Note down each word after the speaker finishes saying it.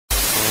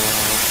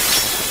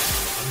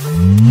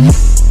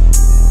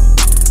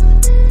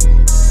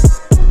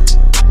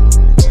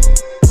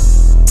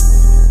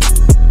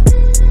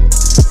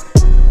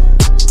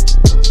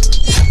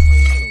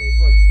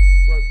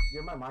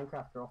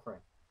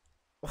girlfriend.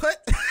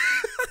 What?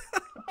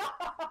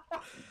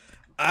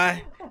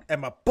 I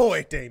am a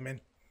boy,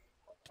 Damon.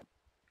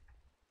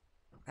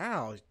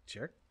 Ow,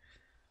 jerk.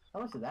 How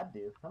much did that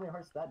do? How many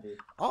hearts did that do?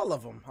 All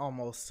of them,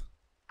 almost.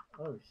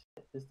 Oh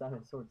shit, this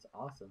diamond sword's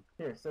awesome.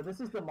 Here, so this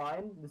is the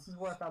mine. This is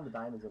where I found the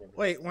diamonds and everything.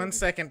 Wait, so one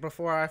second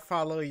before I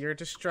follow your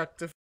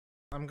destructive.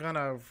 I'm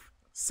gonna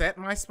set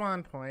my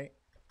spawn point.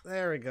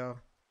 There we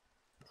go.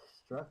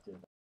 Destructive.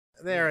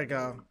 There we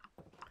go.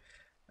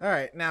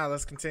 Alright, now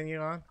let's continue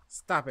on.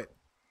 Stop it.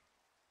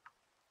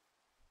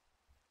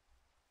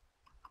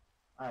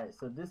 Alright,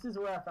 so this is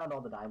where I found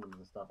all the diamonds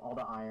and stuff. All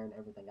the iron,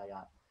 everything I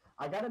got.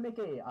 I gotta make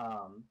a,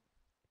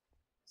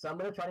 so I'm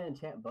gonna try to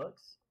enchant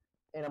books.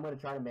 And I'm gonna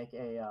try to make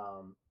a,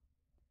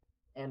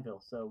 anvil.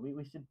 So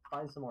we should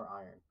find some more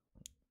iron.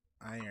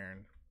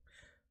 Iron.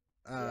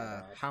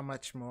 Yeah. How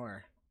much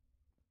more?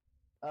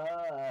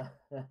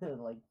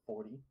 Like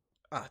 40.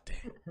 Oh,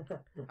 damn.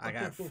 I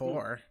got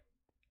 4.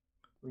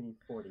 We need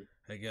 40.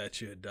 I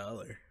got you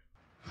 $1.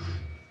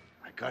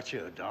 I got you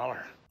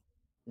 $1.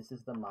 This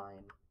is the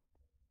mine.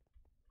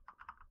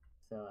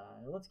 So,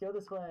 let's go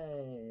this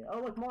way. Oh,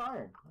 look, more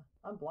iron.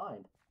 I'm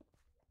blind.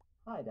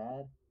 Hi,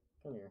 Dad.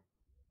 Come here.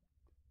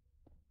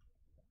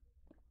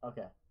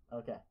 Okay,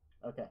 okay,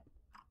 okay.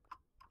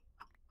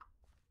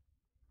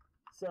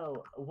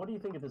 So, what do you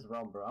think of this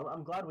realm, bro?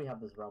 I'm glad we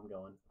have this realm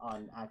going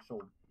on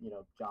actual,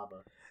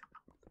 Java.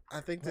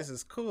 I think this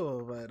is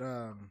cool, but,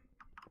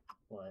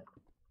 What?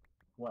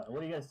 What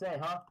are you gonna say,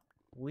 huh?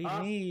 we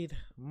need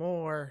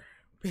more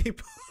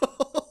people.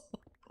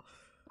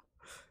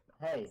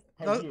 Hey,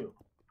 No. you.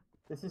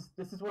 This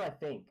is what I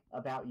think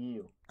about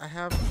you. I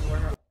have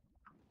more.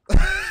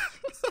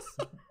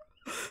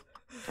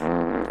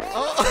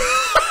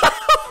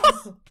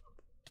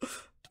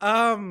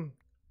 Oh.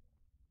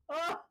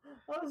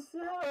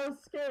 I was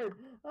scared.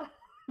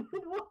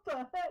 What the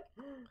heck?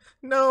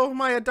 No,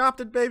 my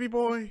adopted baby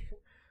boy.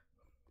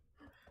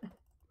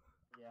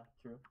 Yeah,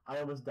 true. I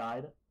almost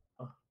died.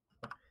 Oh,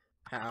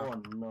 How?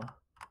 oh no.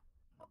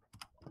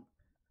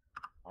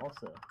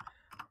 Also.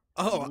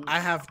 Oh, I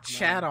have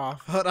chat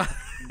off. Hold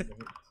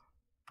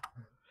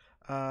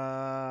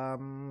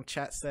on.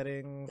 Chat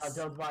settings. Got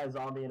jumped by a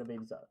zombie and a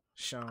baby's up.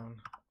 Shown.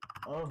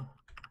 Oh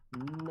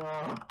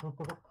no.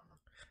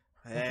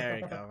 There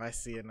you go. I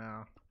see it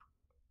now.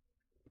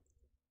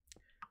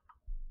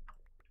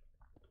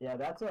 Yeah,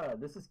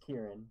 this is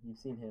Kieran. You've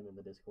seen him in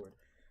the Discord.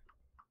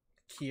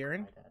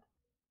 Kieran? My dad.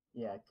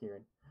 Yeah,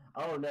 Kieran.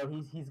 Oh no,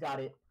 he's got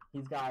it.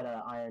 He's got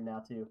iron now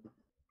too.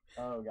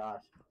 Oh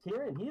gosh,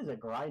 Kieran, he is a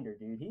grinder,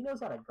 dude. He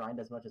knows how to grind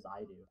as much as I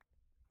do.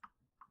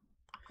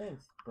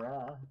 Thanks,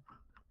 bruh.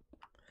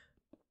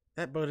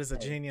 That boat is a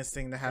genius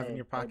thing to have in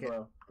your pocket. Hey,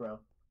 bro.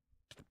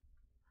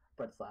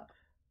 Bread slap.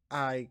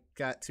 I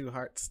got 2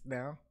 hearts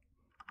now.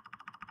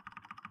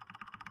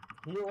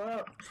 Heal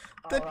up.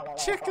 The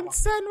chicken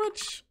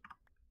sandwich.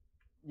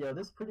 Yo,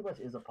 this pretty much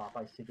is a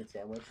Popeye's chicken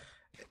sandwich.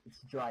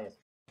 It's dry as.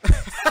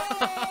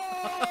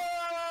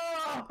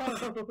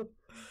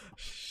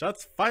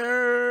 Shots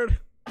fired.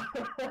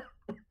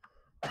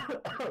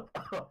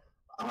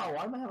 Oh,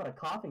 why am I having a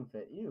coughing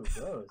fit? Ew,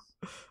 gross.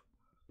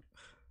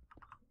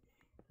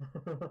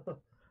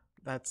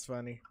 That's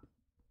funny.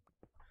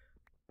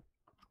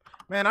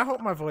 Man, I hope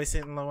my voice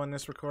ain't low on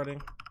this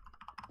recording.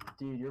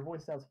 Dude, your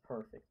voice sounds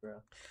perfect,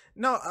 bro.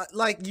 No,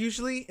 like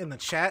usually in the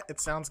chat it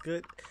sounds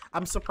good.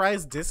 I'm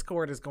surprised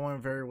Discord is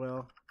going very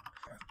well.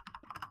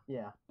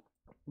 Yeah.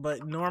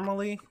 But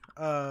normally,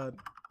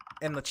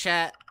 in the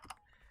chat,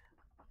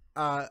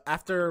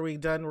 after we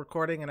done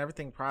recording and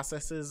everything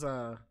processes,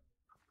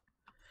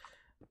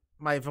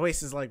 my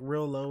voice is like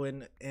real low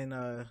in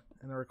the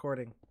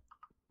recording.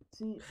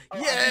 See,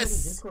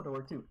 yes. Discord to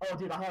work too. Oh,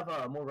 dude, I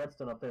have more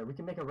redstone up there. We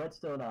can make a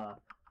redstone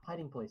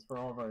hiding place for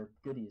all of our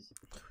goodies.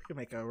 We can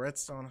make a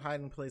redstone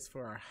hiding place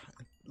for our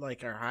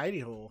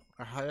hidey hole,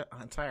 our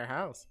entire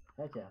house.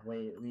 Heck yeah!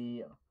 Wait,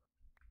 we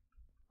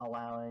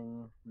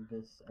allowing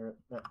this?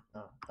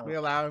 We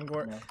allowing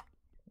work? No.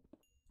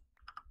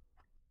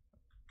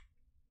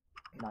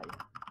 Not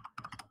yet.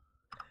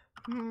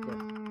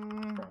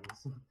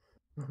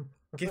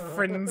 Get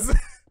friends.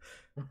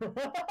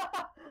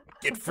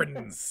 Get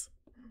friends.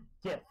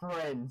 Get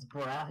friends,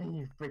 bruh.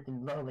 You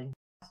freaking lonely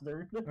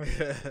bastard.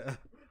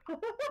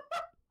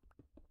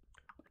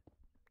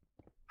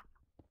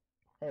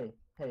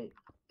 Hey,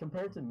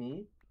 compared to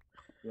me,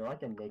 you're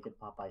like a naked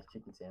Popeye's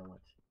chicken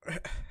sandwich.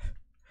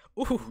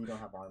 Ooh. You don't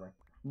have armor.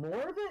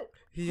 More of it?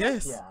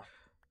 Yes. Yeah.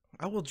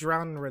 I will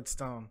drown in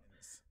redstone.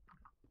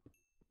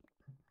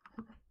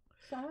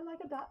 Shine like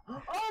a dot.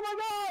 Oh my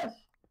gosh!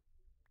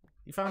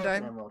 You found an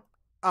diamond? emerald.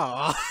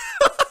 Oh.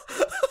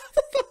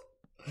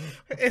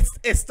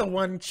 It's the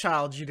one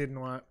child you didn't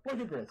want.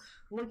 Look at this.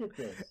 Look at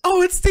this.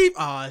 Oh, it's Steve.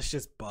 Oh, it's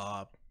just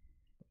Bob.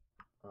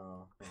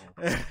 Oh,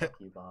 fuck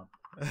you, Bob.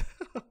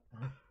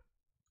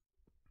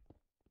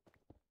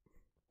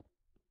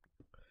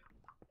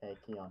 Hey,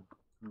 Keon.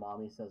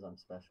 Mommy says I'm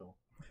special.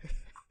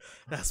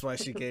 That's why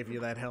she gave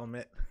you that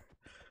helmet.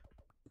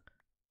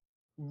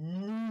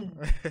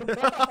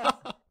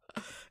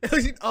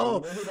 Oh,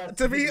 You know who that-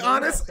 to be you know who that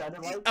honest,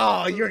 sounded like?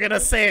 oh, you're gonna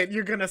say it.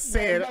 You're gonna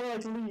say it. Yeah,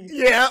 like Lee.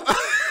 Yeah.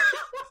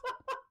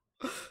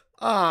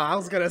 Oh, I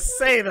was gonna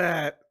say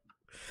that.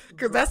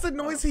 Because that's the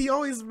noise he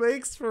always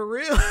makes for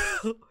real.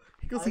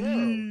 He goes, I know.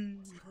 "Yee."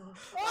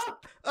 Ah!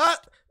 Ah!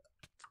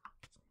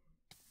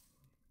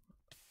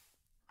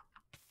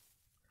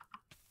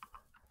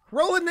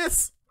 Rolling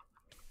this!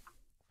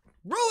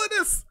 Rolling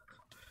this!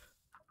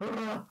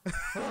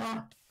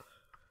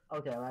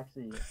 Okay, I'm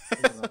actually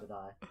about to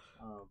die.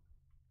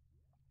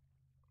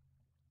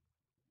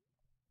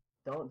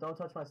 Don't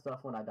touch my stuff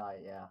when I die.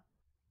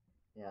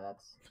 Yeah,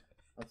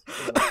 that's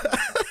pretty much it.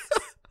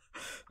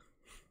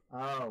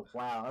 Oh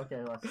wow.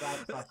 Okay, well,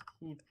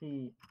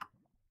 /TP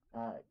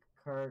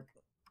Kirk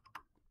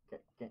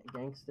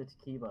Gangsta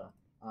Keba.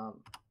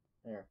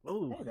 There.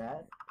 Ooh, Hey,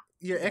 Dad.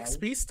 your Hey,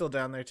 XP's still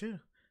down there too.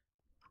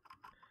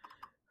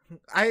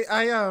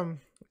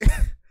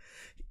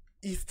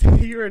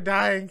 You were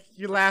dying.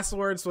 Your last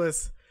words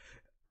was,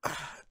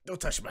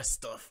 "Don't touch my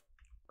stuff."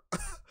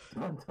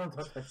 Don't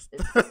touch my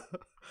shit.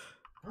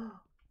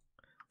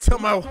 Tell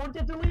my Don't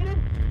get deleted.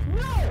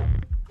 No.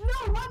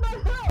 No. What the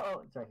hell?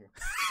 Oh, it's right here.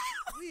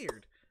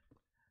 weird.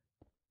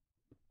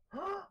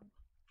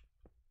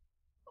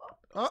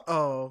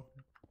 Uh-oh.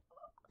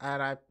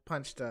 And I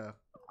punched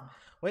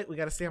wait, we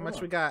gotta see how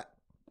much we got.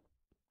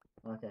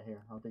 Okay,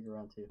 here. I'll dig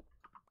around too.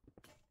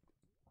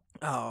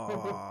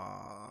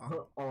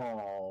 Oh.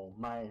 Oh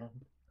man.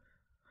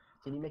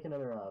 Can you make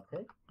another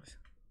pick?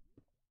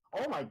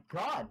 Oh my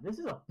god, this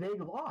is a big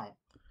lot.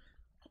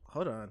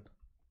 Hold on.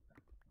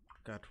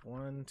 Got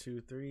 1,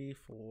 2, 3,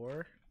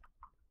 4.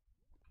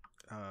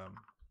 You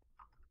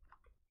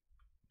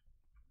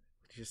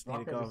just need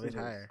Rock, to go a paper, bit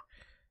scissors. higher.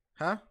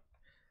 Huh?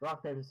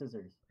 Rock, paper,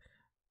 scissors.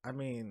 I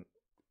mean,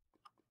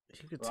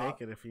 you could Rock,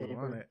 take it if you paper,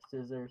 want it.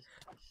 Scissors.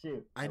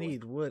 Shoot. I win.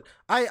 need wood.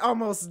 I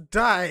almost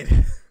died.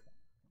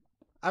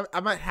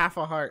 I'm at half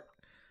a heart.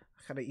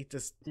 I gotta eat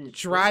this Dude,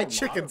 dry there's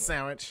a lot chicken of them.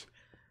 sandwich.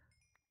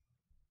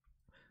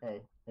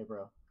 Hey,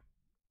 bro.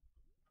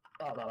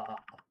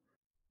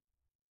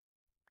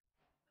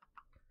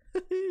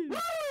 Woo!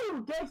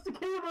 Gangsta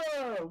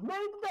Keba! Made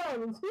the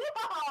diamonds!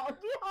 Yeehaw!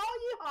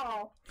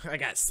 Yeehaw! Yeehaw! I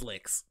got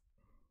slicks.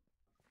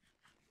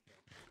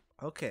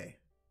 Okay.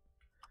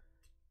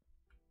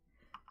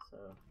 So,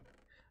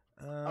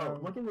 oh,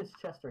 look in this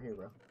chest right here,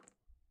 bro.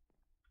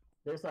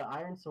 There's an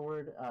iron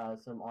sword,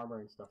 some armor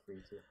and stuff for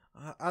you too.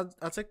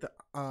 I'll take the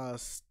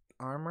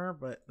armor,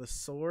 but the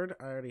sword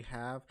I already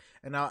have,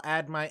 and I'll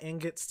add my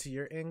ingots to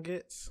your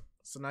ingots.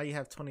 So now you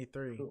have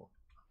 23. Cool.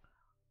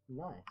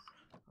 Nice.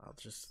 I'll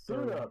just Suit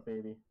throw up,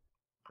 baby.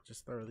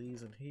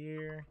 these in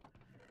here.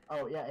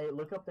 Oh yeah, hey,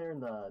 look up there in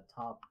the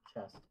top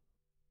chest.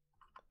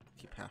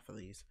 Keep half of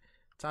these.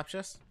 Top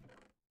chest.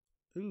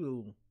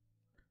 Ooh.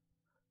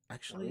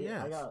 Actually,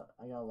 yeah, yes.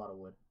 I got a lot of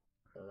wood,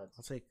 so that's.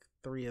 I'll take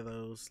 3 of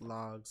those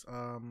logs.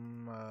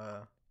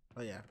 Oh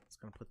yeah, it's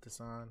gonna put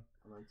this on.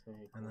 I'm gonna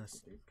take And 1,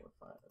 this- 2, 3,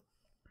 4,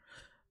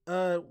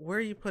 5. Where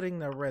are you putting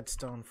the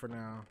redstone for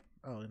now?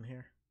 Oh, in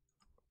here.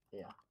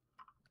 Yeah.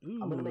 Ooh.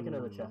 I'm gonna make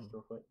another chest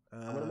real quick.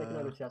 I'm gonna make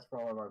another chest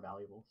for all of our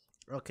valuables.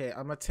 Okay,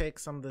 I'm gonna take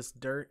some of this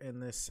dirt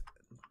and this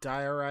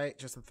diorite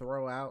just to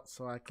throw out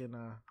so I can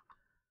Or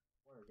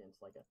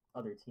against like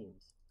other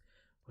teams.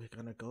 we're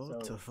gonna go So-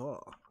 to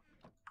fall.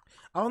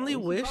 I only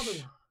We should wish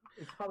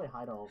we should probably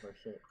hide all of our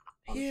shit.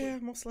 yeah,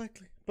 honestly. most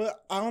likely.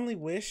 But I only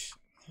wish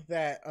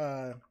that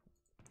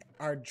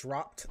our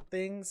dropped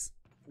things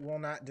will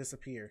not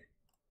disappear.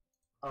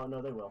 Oh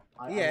no, they will.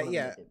 I Yeah, wanna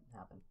yeah. Make it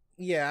happen.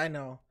 Yeah, I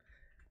know.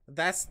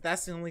 That's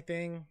the only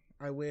thing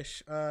I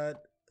wish.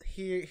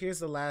 Here's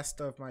the last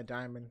of my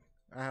diamond.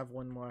 I have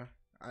one more.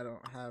 I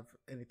don't have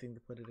anything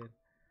to put it in.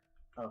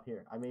 Oh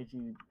here, I made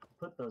you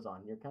put those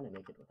on. You're kind of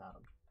naked without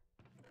them.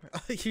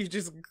 You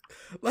just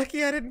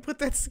lucky I didn't put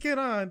that skin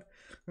on.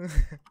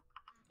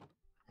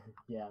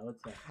 Yeah,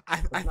 let's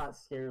I not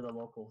scare the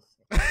locals.